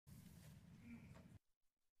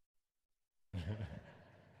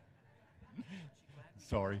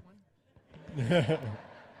Sorry.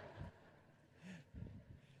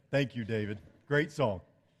 Thank you, David. Great song.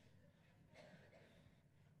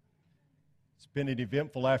 It's been an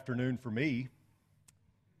eventful afternoon for me.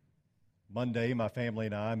 Monday, my family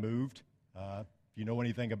and I moved. If you know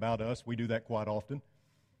anything about us, we do that quite often.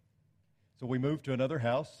 So we moved to another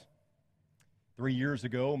house. 3 years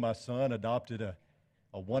ago, my son adopted a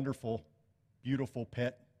wonderful, beautiful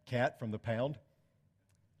pet cat from the pound.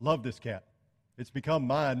 Love this cat. It's become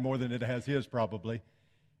mine more than it has his, probably.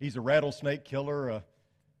 He's a rattlesnake killer,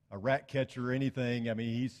 a rat catcher, anything. I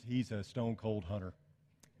mean, he's a stone-cold hunter.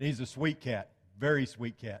 He's a sweet cat, very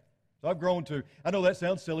sweet cat. So I've grown to, I know that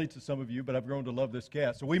sounds silly to some of you, but I've grown to love this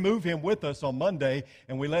cat. So we moved him with us on Monday,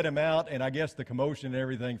 and we let him out, and I guess the commotion and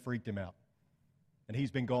everything freaked him out. And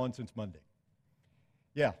he's been gone since Monday.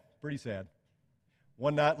 Yeah, pretty sad.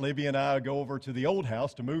 One night, Libby and I go over to the old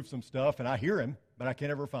house to move some stuff, and I hear him, but I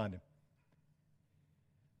can't ever find him.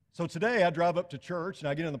 So today, I drive up to church, and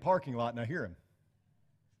I get in the parking lot, and I hear him.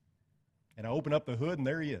 And I open up the hood, and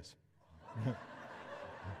there he is.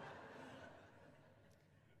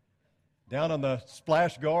 Down on the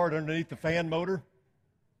splash guard underneath the fan motor,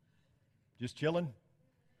 just chilling.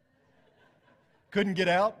 Couldn't get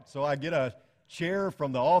out, so I get a chair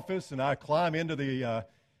from the office, and I climb into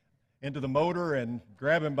the motor and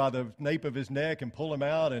grab him by the nape of his neck and pull him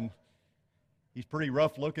out, and he's pretty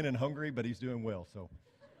rough looking and hungry, but he's doing well. So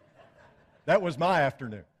that was my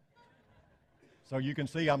afternoon. So you can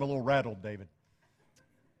see I'm a little rattled, David.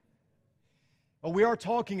 Well, we are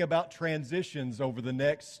talking about transitions over the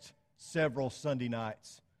next several Sunday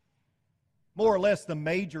nights. More or less the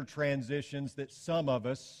major transitions that some of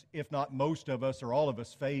us, if not most of us or all of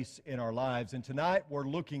us, face in our lives. And tonight we're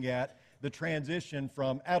looking at the transition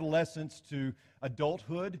from adolescence to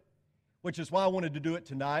adulthood, which is why I wanted to do it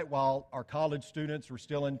tonight while our college students were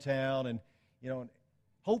still in town, and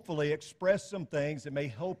hopefully express some things that may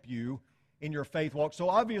help you in your faith walk. So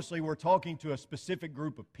obviously we're talking to a specific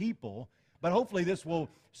group of people, but hopefully this will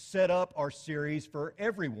set up our series for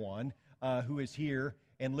everyone who is here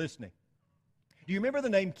and listening. Do you remember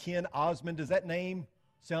the name Ken Osmond? Does that name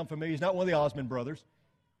sound familiar? He's not one of the Osmond brothers.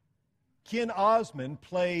 Ken Osmond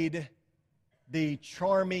played the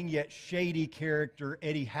charming yet shady character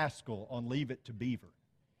Eddie Haskell on Leave It to Beaver.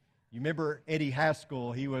 You remember Eddie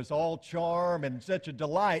Haskell? He was all charm and such a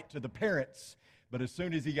delight to the parents. But as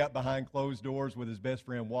soon as he got behind closed doors with his best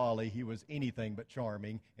friend Wally, he was anything but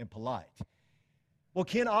charming and polite. Well,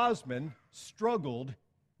 Ken Osmond struggled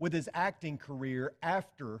with his acting career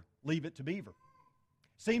after Leave It to Beaver.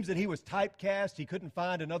 Seems that he was typecast. He couldn't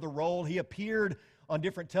find another role. He appeared on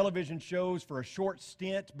different television shows for a short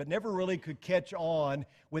stint, but never really could catch on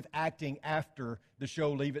with acting after the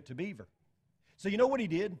show Leave It to Beaver. So you know what he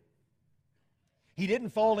did? He didn't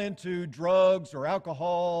fall into drugs or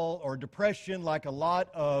alcohol or depression like a lot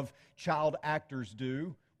of child actors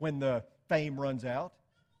do when the fame runs out.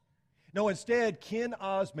 No, instead, Ken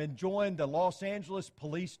Osmond joined the Los Angeles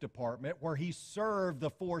Police Department, where he served the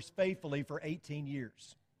force faithfully for 18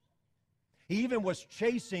 years. He even was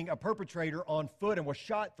chasing a perpetrator on foot and was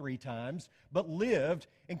shot 3 times, but lived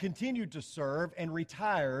and continued to serve and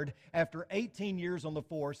retired after 18 years on the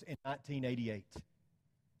force in 1988.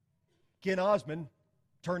 Ken Osmond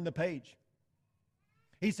turned the page.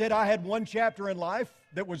 He said, I had one chapter in life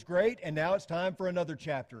that was great, and now it's time for another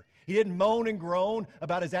chapter. He didn't moan and groan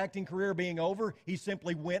about his acting career being over. He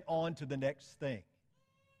simply went on to the next thing.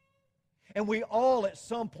 And we all at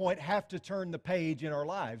some point have to turn the page in our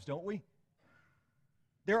lives, don't we?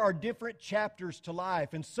 There are different chapters to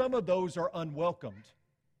life, and some of those are unwelcomed.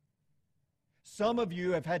 Some of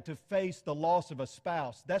you have had to face the loss of a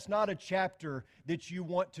spouse. That's not a chapter that you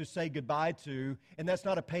want to say goodbye to, and that's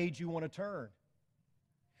not a page you want to turn.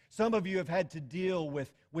 Some of you have had to deal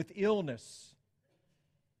with illness.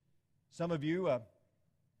 Some of you, have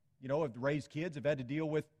raised kids, have had to deal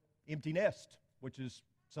with empty nest, which is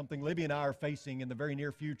something Libby and I are facing in the very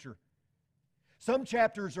near future. Some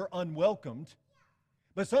chapters are unwelcomed,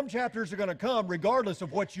 but some chapters are going to come regardless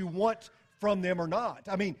of what you want from them or not.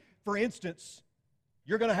 I mean, for instance,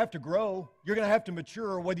 you're going to have to grow. You're going to have to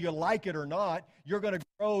mature whether you like it or not. You're going to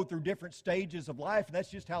grow through different stages of life, and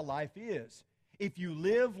that's just how life is. If you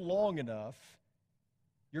live long enough,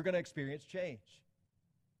 you're going to experience change.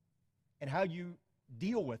 And how you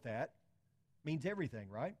deal with that means everything,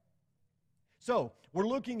 right? So, we're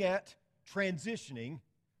looking at transitioning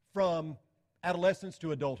from adolescence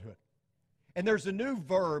to adulthood. And there's a new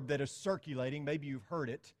verb that is circulating. Maybe you've heard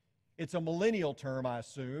it. It's a millennial term, I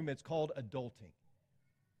assume. It's called adulting.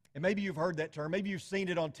 And maybe you've heard that term. Maybe you've seen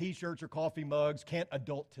it on T-shirts or coffee mugs. Can't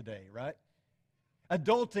adult today, right?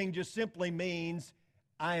 Adulting just simply means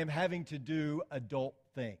I am having to do adult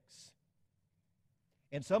things.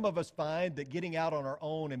 And some of us find that getting out on our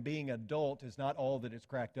own and being adult is not all that it's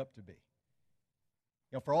cracked up to be.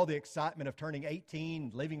 You know, for all the excitement of turning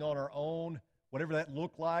 18, living on our own, whatever that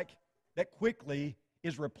looked like, that quickly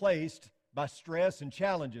is replaced by stress and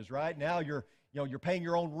challenges, right? Now you're paying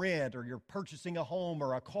your own rent, or you're purchasing a home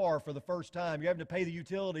or a car for the first time. You're having to pay the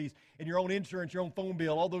utilities and your own insurance, your own phone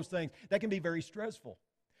bill, all those things. That can be very stressful.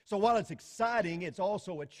 So while it's exciting, it's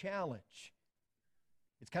also a challenge.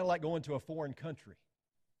 It's kind of like going to a foreign country.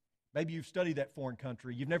 Maybe you've studied that foreign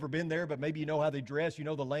country. You've never been there, but maybe you know how they dress, you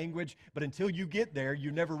know the language, but until you get there,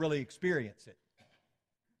 you never really experience it.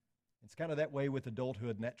 It's kind of that way with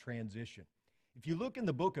adulthood and that transition. If you look in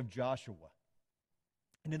the book of Joshua,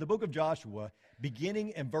 and in the book of Joshua,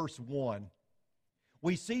 beginning in verse 1,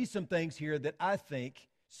 we see some things here that I think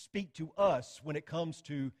speak to us when it comes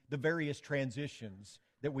to the various transitions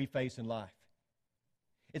that we face in life.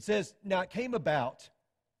 It says, "Now it came about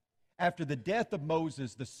after the death of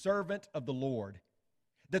Moses, the servant of the Lord,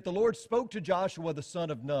 that the Lord spoke to Joshua the son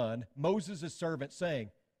of Nun, Moses' servant,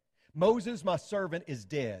 saying, Moses, my servant, is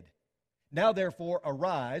dead. Now therefore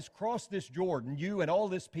arise, cross this Jordan, you and all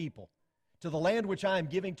this people, to the land which I am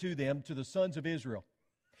giving to them, to the sons of Israel.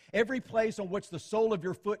 Every place on which the sole of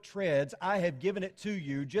your foot treads, I have given it to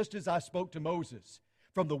you, just as I spoke to Moses.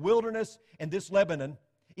 From the wilderness and this Lebanon,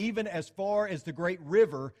 even as far as the great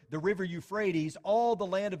river, the river Euphrates, all the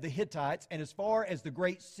land of the Hittites, and as far as the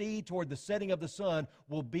great sea toward the setting of the sun,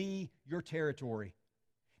 will be your territory.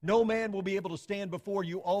 No man will be able to stand before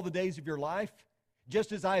you all the days of your life.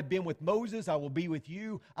 Just as I have been with Moses, I will be with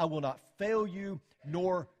you. I will not fail you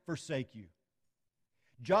nor forsake you."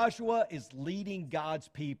 Joshua is leading God's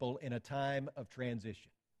people in a time of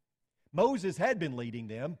transition. Moses had been leading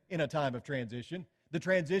them in a time of transition, the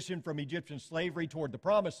transition from Egyptian slavery toward the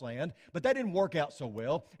Promised Land, but that didn't work out so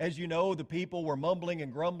well. As you know, the people were mumbling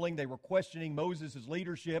and grumbling. They were questioning Moses'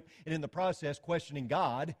 leadership, and in the process, questioning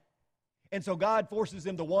God. And so God forces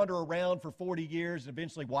them to wander around for 40 years and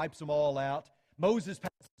eventually wipes them all out. Moses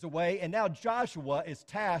passes away, and now Joshua is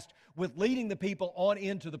tasked with leading the people on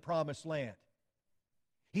into the Promised Land.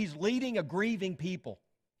 He's leading a grieving people.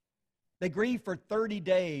 They grieve for 30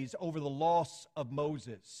 days over the loss of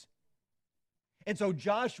Moses. And so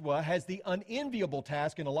Joshua has the unenviable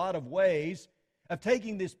task in a lot of ways of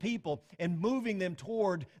taking this people and moving them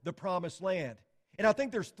toward the Promised Land. And I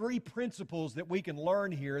think there's three principles that we can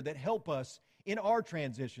learn here that help us in our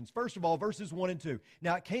transitions. First of all, verses 1 and 2.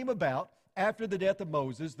 "Now it came about after the death of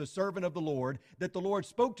Moses, the servant of the Lord, that the Lord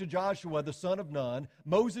spoke to Joshua the son of Nun,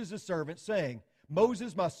 Moses' servant, saying,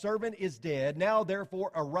 Moses, my servant, is dead. Now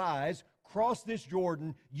therefore arise, cross this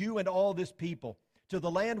Jordan, you and all this people, to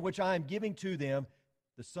the land which I am giving to them,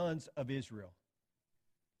 the sons of Israel."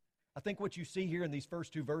 I think what you see here in these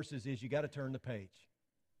first two verses is you got to turn the page.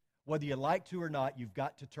 Whether you like to or not, you've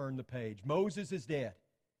got to turn the page. Moses is dead.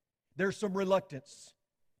 There's some reluctance.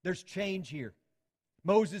 There's change here.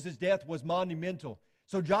 Moses' death was monumental.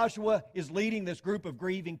 So Joshua is leading this group of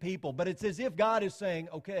grieving people, but it's as if God is saying,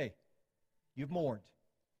 okay, you've mourned.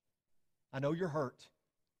 I know you're hurt,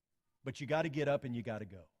 but you got to get up and you got to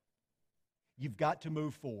go. You've got to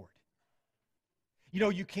move forward. You know,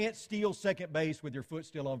 you can't steal second base with your foot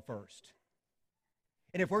still on first.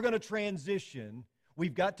 And if we're going to transition,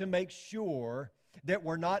 we've got to make sure that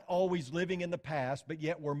we're not always living in the past, but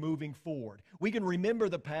yet we're moving forward. We can remember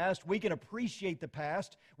the past. We can appreciate the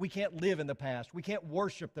past. We can't live in the past. We can't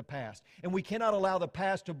worship the past. And we cannot allow the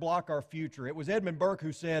past to block our future. It was Edmund Burke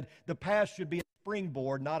who said, the past should be a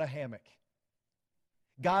springboard, not a hammock.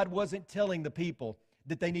 God wasn't telling the people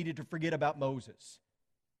that they needed to forget about Moses.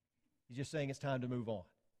 He's just saying it's time to move on.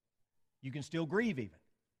 You can still grieve even,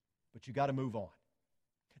 but you got to move on.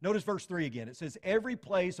 Notice verse 3 again. It says, every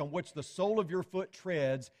place on which the sole of your foot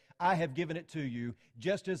treads, I have given it to you,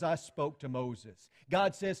 just as I spoke to Moses.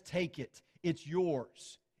 God says, take it. It's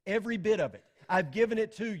yours. Every bit of it. I've given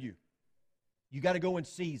it to you. You got to go and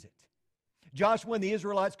seize it. Joshua and the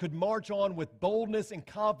Israelites could march on with boldness and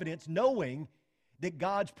confidence, knowing that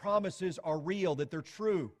God's promises are real, that they're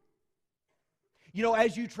true. You know,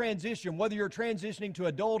 as you transition, whether you're transitioning to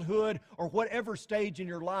adulthood or whatever stage in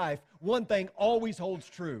your life, one thing always holds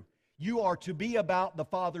true. You are to be about the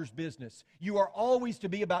Father's business. You are always to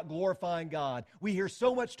be about glorifying God. We hear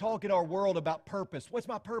so much talk in our world about purpose. What's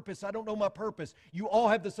my purpose? I don't know my purpose. You all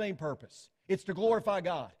have the same purpose. It's to glorify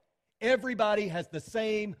God. Everybody has the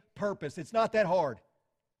same purpose. It's not that hard.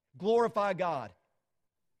 Glorify God.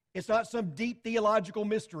 It's not some deep theological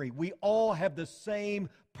mystery. We all have the same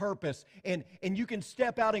purpose. And you can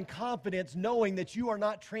step out in confidence knowing that you are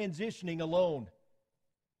not transitioning alone.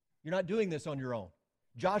 You're not doing this on your own.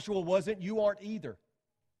 Joshua wasn't, you aren't either.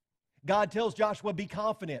 God tells Joshua, be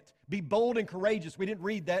confident, be bold and courageous. We didn't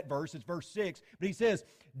read that verse, it's verse 6. But he says,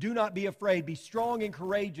 do not be afraid, be strong and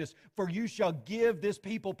courageous, for you shall give this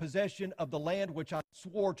people possession of the land which I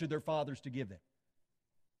swore to their fathers to give them.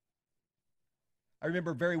 I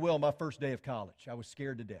remember very well my first day of college. I was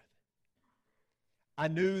scared to death. I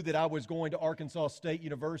knew that I was going to Arkansas State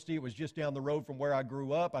University. It was just down the road from where I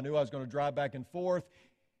grew up. I knew I was going to drive back and forth.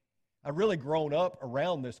 I'd really grown up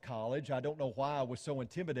around this college. I don't know why I was so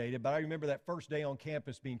intimidated, but I remember that first day on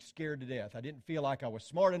campus being scared to death. I didn't feel like I was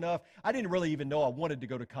smart enough. I didn't really even know I wanted to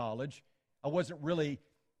go to college. I wasn't really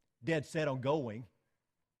dead set on going.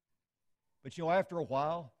 But after a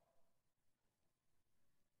while,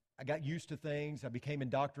 I got used to things. I became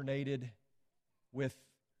indoctrinated with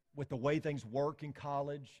the way things work in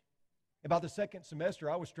college. And by the second semester,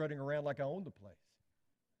 I was strutting around like I owned the place.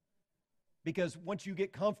 Because once you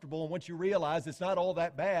get comfortable and once you realize it's not all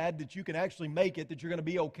that bad, that you can actually make it, that you're going to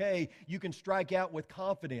be okay, you can strike out with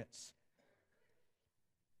confidence.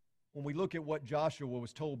 When we look at what Joshua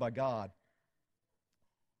was told by God,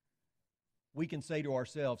 we can say to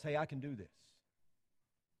ourselves, hey, I can do this.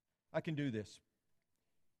 I can do this.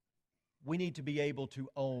 We need to be able to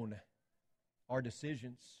own our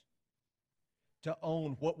decisions, to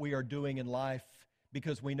own what we are doing in life,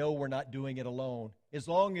 because we know we're not doing it alone. As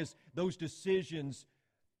long as those decisions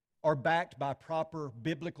are backed by proper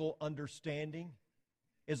biblical understanding,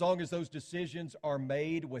 as long as those decisions are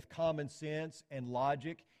made with common sense and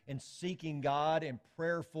logic and seeking God and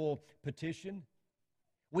prayerful petition,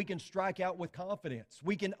 we can strike out with confidence.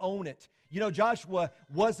 We can own it. Joshua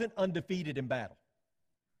wasn't undefeated in battle.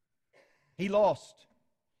 He lost.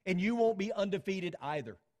 And you won't be undefeated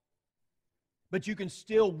either. But you can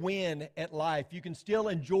still win at life. You can still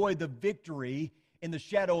enjoy the victory in the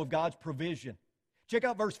shadow of God's provision. Check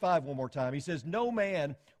out verse 5 one more time. He says, no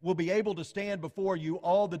man will be able to stand before you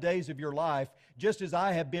all the days of your life. Just as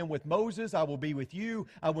I have been with Moses, I will be with you.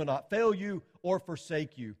 I will not fail you or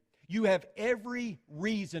forsake you. You have every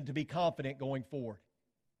reason to be confident going forward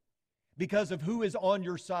because of who is on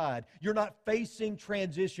your side. You're not facing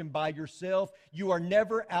transition by yourself. You are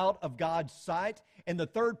never out of God's sight. And the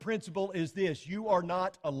third principle is this: you are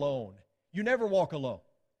not alone. You never walk alone.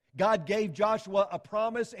 God gave Joshua a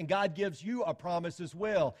promise, and God gives you a promise as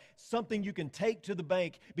well. Something you can take to the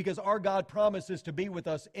bank, because our God promises to be with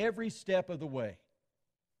us every step of the way.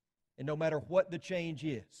 And no matter what the change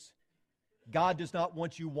is, God does not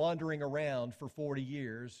want you wandering around for 40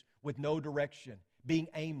 years with no direction, being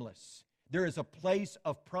aimless. There is a place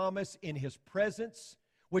of promise in His presence,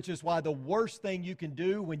 which is why the worst thing you can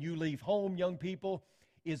do when you leave home, young people,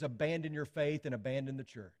 is abandon your faith and abandon the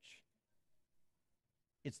church.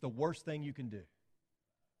 It's the worst thing you can do.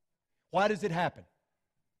 Why does it happen?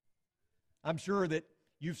 I'm sure that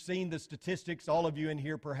you've seen the statistics, all of you in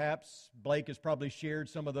here perhaps. Blake has probably shared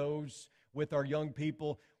some of those with our young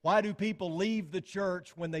people. Why do people leave the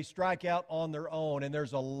church when they strike out on their own? And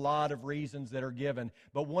there's a lot of reasons that are given.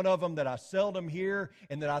 But one of them that I seldom hear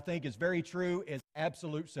and that I think is very true is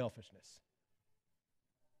absolute selfishness.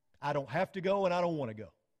 I don't have to go and I don't want to go.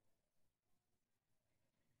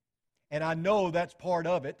 And I know that's part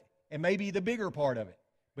of it, and maybe the bigger part of it.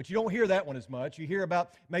 But you don't hear that one as much. You hear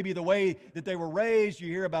about maybe the way that they were raised. You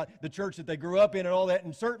hear about the church that they grew up in and all that.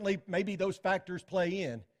 And certainly maybe those factors play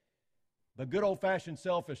in. But good old-fashioned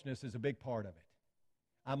selfishness is a big part of it.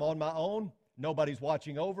 I'm on my own. Nobody's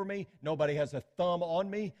watching over me. Nobody has a thumb on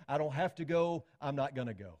me. I don't have to go. I'm not going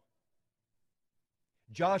to go.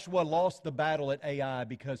 Joshua lost the battle at Ai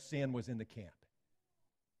because sin was in the camp.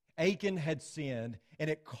 Achan had sinned, and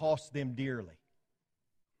it cost them dearly.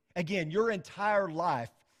 Again, your entire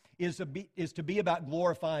life is to be about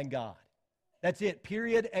glorifying God. That's it,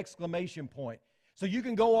 period, exclamation point. So you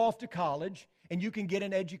can go off to college, and you can get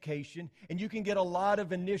an education, and you can get a lot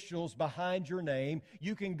of initials behind your name.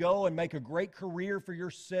 You can go and make a great career for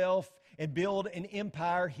yourself and build an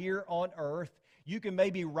empire here on earth. You can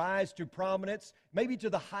maybe rise to prominence, maybe to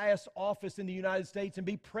the highest office in the United States and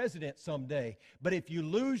be president someday. But if you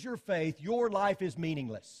lose your faith, your life is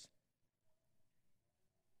meaningless.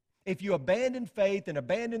 If you abandon faith and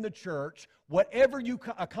abandon the church, whatever you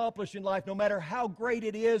accomplish in life, no matter how great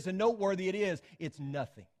it is and noteworthy it is, it's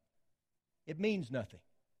nothing. It means nothing.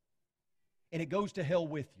 And it goes to hell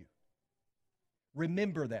with you.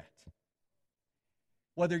 Remember that.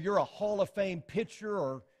 Whether you're a Hall of Fame pitcher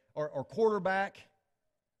or quarterback,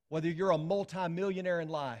 whether you're a multimillionaire in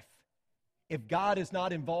life, if God is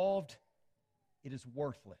not involved, it is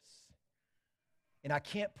worthless. And I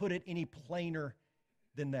can't put it any plainer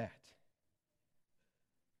than that.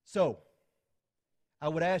 So, I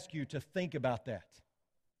would ask you to think about that.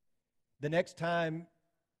 The next time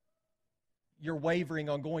you're wavering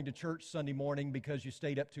on going to church Sunday morning because you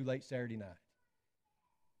stayed up too late Saturday night,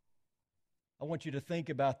 I want you to think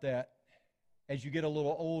about that as you get a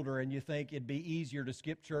little older and you think it'd be easier to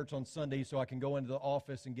skip church on Sunday so I can go into the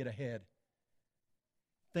office and get ahead.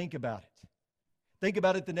 Think about it. Think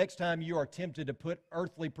about it the next time you are tempted to put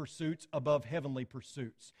earthly pursuits above heavenly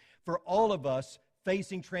pursuits. For all of us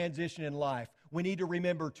facing transition in life, we need to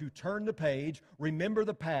remember to turn the page, remember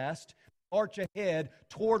the past, march ahead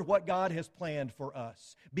toward what God has planned for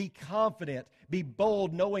us. Be confident, be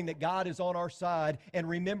bold, knowing that God is on our side, and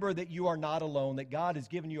remember that you are not alone, that God has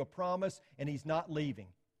given you a promise and He's not leaving.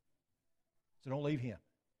 So don't leave Him.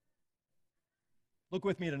 Look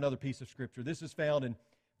with me at another piece of Scripture. This is found in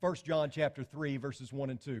 1 John chapter 3, verses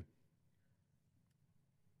 1 and 2.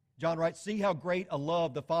 John writes, "See how great a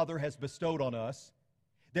love the Father has bestowed on us,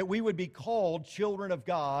 that we would be called children of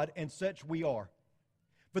God, and such we are.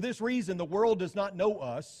 For this reason, the world does not know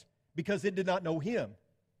us, because it did not know Him.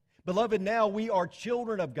 Beloved, now we are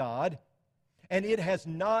children of God, and it has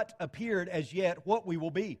not appeared as yet what we will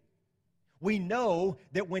be. We know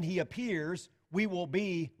that when He appears, we will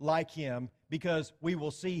be like Him, because we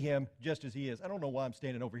will see Him just as He is." I don't know why I'm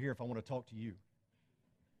standing over here if I want to talk to you.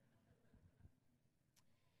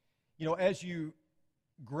 You know, as you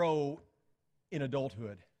grow in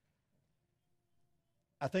adulthood,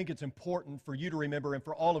 I think it's important for you to remember and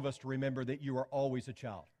for all of us to remember that you are always a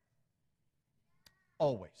child.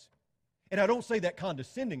 Always. And I don't say that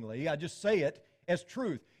condescendingly, I just say it as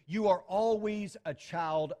truth. You are always a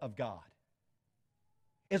child of God,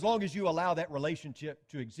 as long as you allow that relationship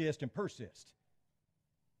to exist and persist.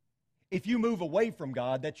 If you move away from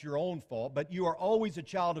God, that's your own fault, but you are always a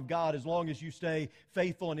child of God as long as you stay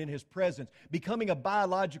faithful and in His presence. Becoming a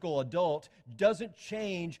biological adult doesn't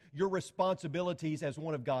change your responsibilities as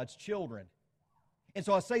one of God's children. And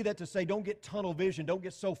so I say that to say, don't get tunnel vision, don't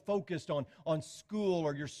get so focused on school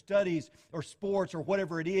or your studies or sports or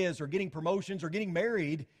whatever it is, or getting promotions or getting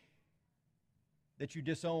married, that you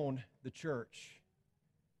disown the church,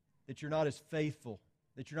 that you're not as faithful,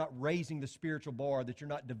 that you're not raising the spiritual bar, that you're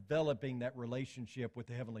not developing that relationship with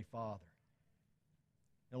the Heavenly Father.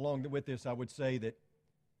 And along with this, I would say that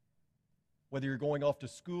whether you're going off to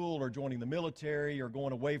school or joining the military or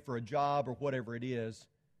going away for a job or whatever it is,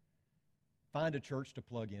 find a church to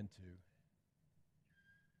plug into.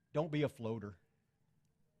 Don't be a floater.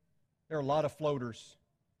 There are a lot of floaters.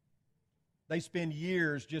 They spend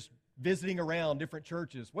years just visiting around different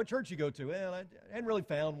churches. What church you go to? Well, I hadn't really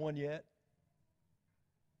found one yet.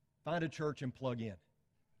 Find a church and plug in.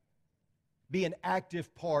 Be an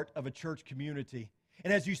active part of a church community.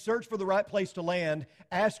 And as you search for the right place to land,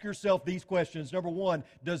 ask yourself these questions. Number one,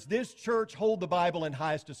 does this church hold the Bible in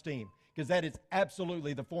highest esteem? Because that is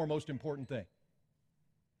absolutely the foremost important thing.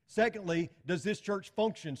 Secondly, does this church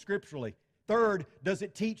function scripturally? Third, does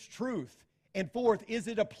it teach truth? And fourth, is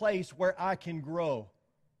it a place where I can grow?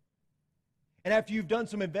 And after you've done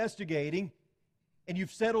some investigating and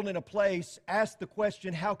you've settled in a place, ask the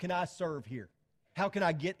question, how can I serve here? How can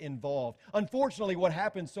I get involved? Unfortunately, what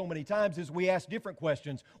happens so many times is we ask different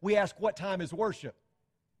questions. We ask, what time is worship?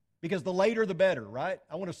 Because the later the better, right?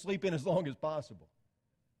 I want to sleep in as long as possible.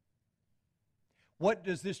 What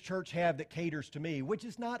does this church have that caters to me? Which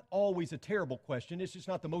is not always a terrible question. It's just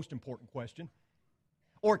not the most important question.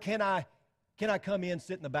 Or can I come in,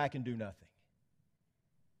 sit in the back, and do nothing?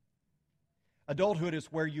 Adulthood is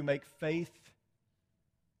where you make faith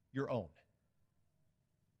your own.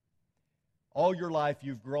 All your life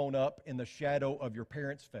you've grown up in the shadow of your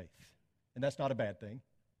parents' faith, and that's not a bad thing.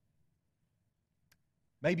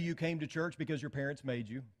 Maybe you came to church because your parents made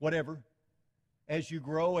you, whatever. As you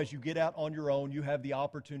grow, as you get out on your own, you have the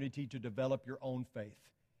opportunity to develop your own faith.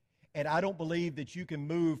 And I don't believe that you can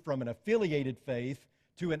move from an affiliated faith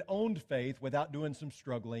to an owned faith without doing some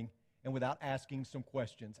struggling and without asking some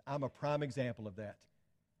questions. I'm a prime example of that.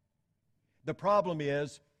 The problem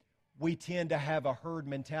is we tend to have a herd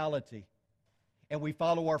mentality, and we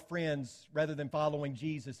follow our friends rather than following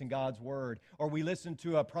Jesus and God's Word. Or we listen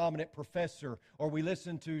to a prominent professor, or we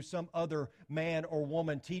listen to some other man or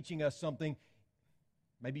woman teaching us something.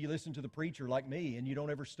 Maybe you listen to the preacher like me, and you don't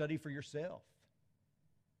ever study for yourself.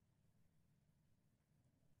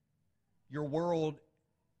 Your world,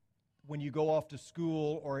 when you go off to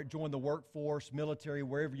school or join the workforce, military,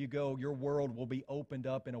 wherever you go, your world will be opened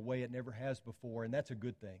up in a way it never has before, and that's a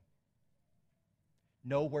good thing.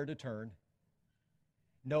 Know where to turn.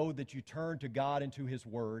 Know that you turn to God and to His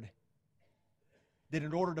Word. That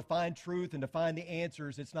in order to find truth and to find the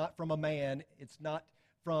answers, it's not from a man, it's not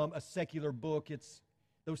from a secular book.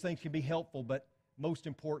 Those things can be helpful, but most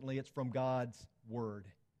importantly, it's from God's Word.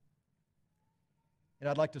 And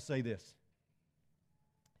I'd like to say this.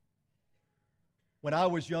 When I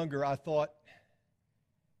was younger, I thought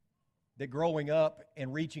that growing up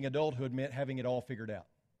and reaching adulthood meant having it all figured out.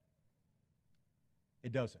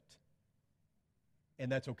 It doesn't.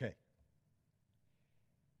 And that's okay.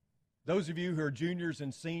 Those of you who are juniors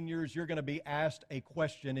and seniors, you're going to be asked a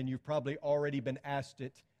question, and you've probably already been asked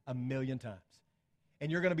it a million times.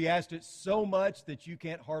 And you're going to be asked it so much that you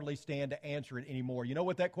can't hardly stand to answer it anymore. You know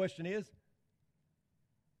what that question is?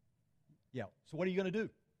 Yeah, so what are you going to do?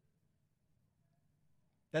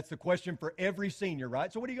 That's the question for every senior,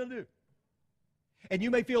 right? So what are you going to do? And you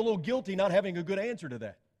may feel a little guilty not having a good answer to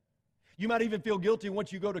that. You might even feel guilty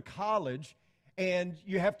once you go to college and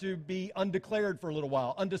you have to be undeclared for a little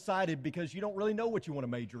while, undecided, because you don't really know what you want to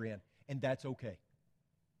major in. And that's okay.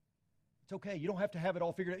 It's okay. You don't have to have it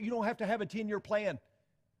all figured out. You don't have to have a 10-year plan.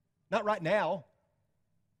 Not right now.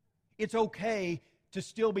 It's okay to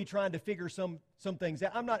still be trying to figure some things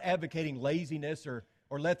out. I'm not advocating laziness or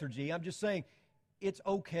lethargy. I'm just saying it's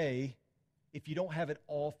okay if you don't have it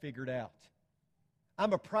all figured out.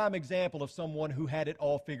 I'm a prime example of someone who had it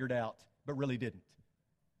all figured out, but really didn't.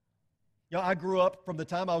 You know, I grew up from the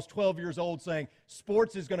time I was 12 years old saying,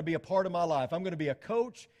 sports is going to be a part of my life. I'm going to be a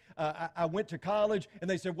coach. I went to college, and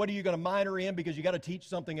they said, what are you going to minor in? Because you got to teach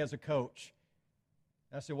something as a coach.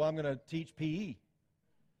 And I said, well, I'm going to teach PE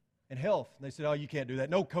and health. And they said, oh, you can't do that.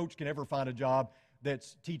 No coach can ever find a job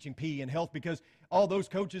that's teaching PE and health, because all those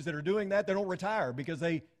coaches that are doing that, they don't retire because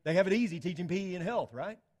they have it easy teaching PE and health,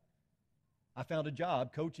 right? I found a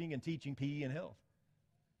job coaching and teaching PE and health.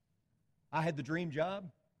 I had the dream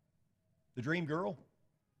job, the dream girl,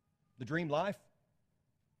 the dream life.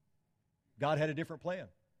 God had a different plan.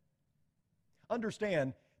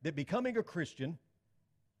 Understand that becoming a Christian,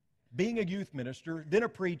 being a youth minister, then a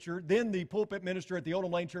preacher, then the pulpit minister at the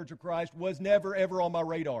Oldham Lane Church of Christ was never, ever on my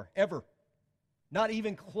radar, ever. Not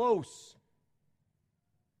even close.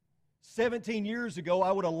 17 years ago,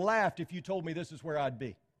 I would have laughed if you told me this is where I'd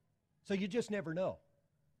be. So you just never know.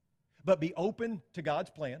 But be open to God's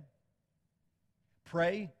plan.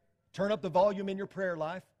 Pray. Turn up the volume in your prayer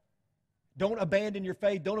life. Don't abandon your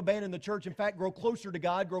faith. Don't abandon the church. In fact, grow closer to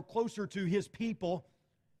God. Grow closer to His people.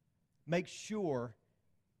 Make sure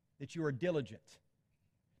that you are diligent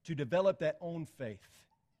to develop that own faith,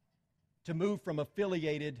 to move from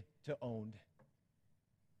affiliated to owned.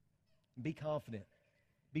 Be confident.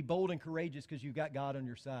 Be bold and courageous because you've got God on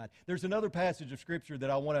your side. There's another passage of Scripture that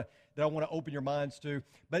I want to open your minds to.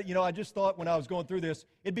 But, you know, I just thought when I was going through this,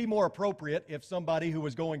 it'd be more appropriate if somebody who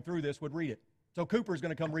was going through this would read it. So Cooper's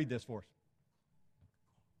going to come read this for us.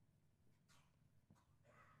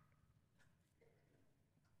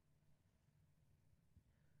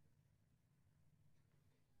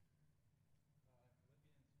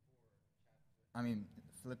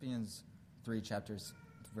 Philippians 3 chapters,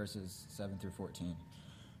 verses 7 through 14.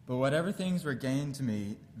 But whatever things were gained to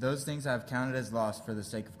me, those things I have counted as loss for the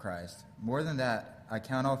sake of Christ. More than that, I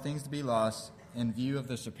count all things to be lost in view of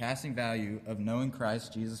the surpassing value of knowing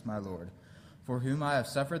Christ Jesus my Lord, for whom I have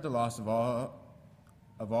suffered the loss of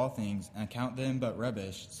all things, and count them but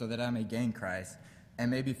rubbish, so that I may gain Christ, and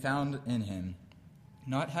may be found in him,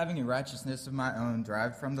 not having a righteousness of my own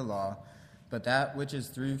derived from the law, but that which is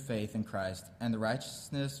through faith in Christ, and the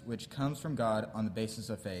righteousness which comes from God on the basis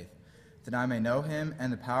of faith, that I may know him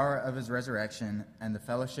and the power of his resurrection and the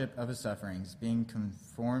fellowship of his sufferings, being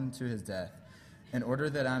conformed to his death, in order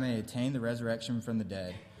that I may attain the resurrection from the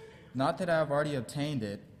dead. Not that I have already obtained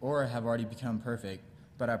it, or have already become perfect,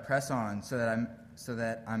 but I press on, so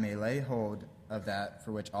that I may lay hold of that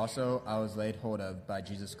for which also I was laid hold of by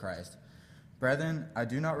Jesus Christ. Brethren, I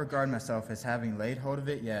do not regard myself as having laid hold of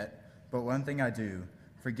it yet, but one thing I do,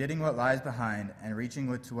 forgetting what lies behind and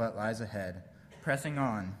reaching to what lies ahead, pressing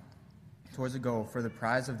on towards the goal for the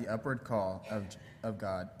prize of the upward call of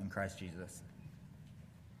God in Christ Jesus.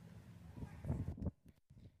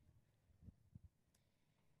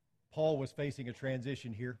 Paul was facing a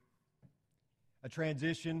transition here. A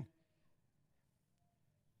transition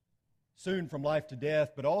soon from life to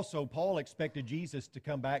death, but also Paul expected Jesus to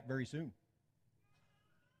come back very soon.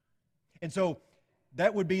 And so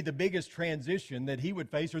that would be the biggest transition that he would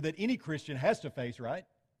face, or that any Christian has to face, right?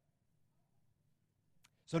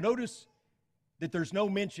 So notice that there's no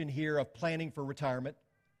mention here of planning for retirement.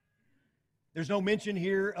 There's no mention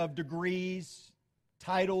here of degrees,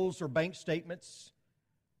 titles, or bank statements.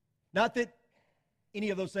 Not that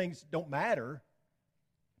any of those things don't matter,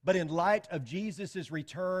 but in light of Jesus'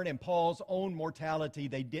 return and Paul's own mortality,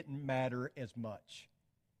 they didn't matter as much.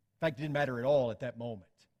 In fact, it didn't matter at all at that moment.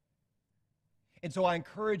 And so I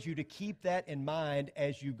encourage you to keep that in mind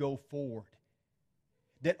as you go forward.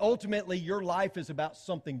 that ultimately your life is about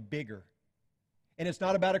something bigger. And it's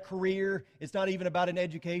not about a career. It's not even about an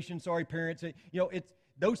education. Sorry, parents.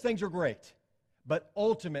 Those things are great. But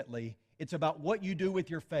ultimately, it's about what you do with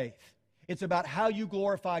your faith. It's about how you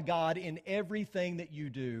glorify God in everything that you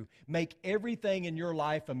do. Make everything in your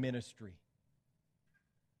life a ministry.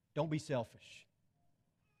 Don't be selfish.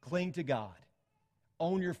 Cling to God.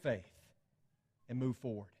 Own your faith. And move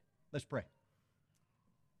forward. Let's pray.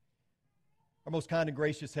 Our most kind and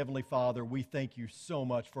gracious Heavenly Father, we thank you so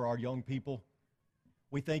much for our young people.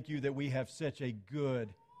 We thank you that we have such a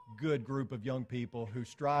good group of young people who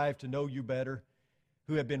strive to know you better,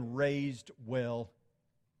 who have been raised well,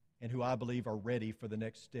 and who I believe are ready for the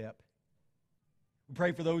next step. We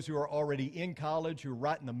pray for those who are already in college, who are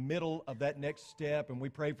right in the middle of that next step, and we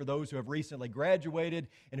pray for those who have recently graduated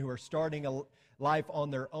and who are starting a life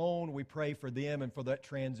on their own. We pray for them and for that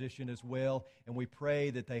transition as well, and we pray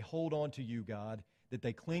that they hold on to you, God, that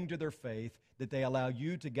they cling to their faith, that they allow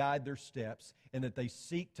you to guide their steps, and that they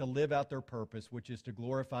seek to live out their purpose, which is to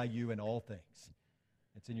glorify you in all things.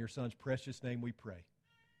 It's in your Son's precious name we pray.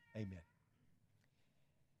 Amen.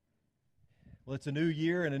 Well, it's a new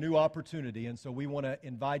year and a new opportunity, and so we want to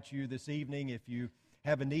invite you this evening, if you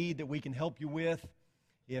have a need that we can help you with,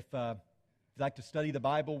 if you'd like to study the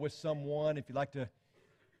Bible with someone, if you'd like to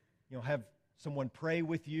have someone pray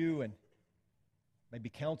with you and maybe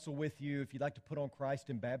counsel with you, if you'd like to put on Christ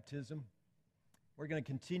in baptism, we're going to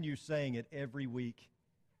continue saying it every week.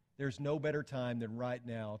 There's no better time than right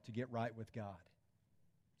now to get right with God.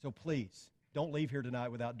 So please, don't leave here tonight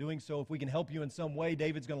without doing so. If we can help you in some way,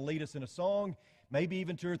 David's going to lead us in a song, maybe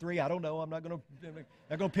even 2 or 3. I don't know. I'm not going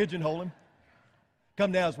to pigeonhole him.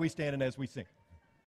 Come now as we stand and as we sing.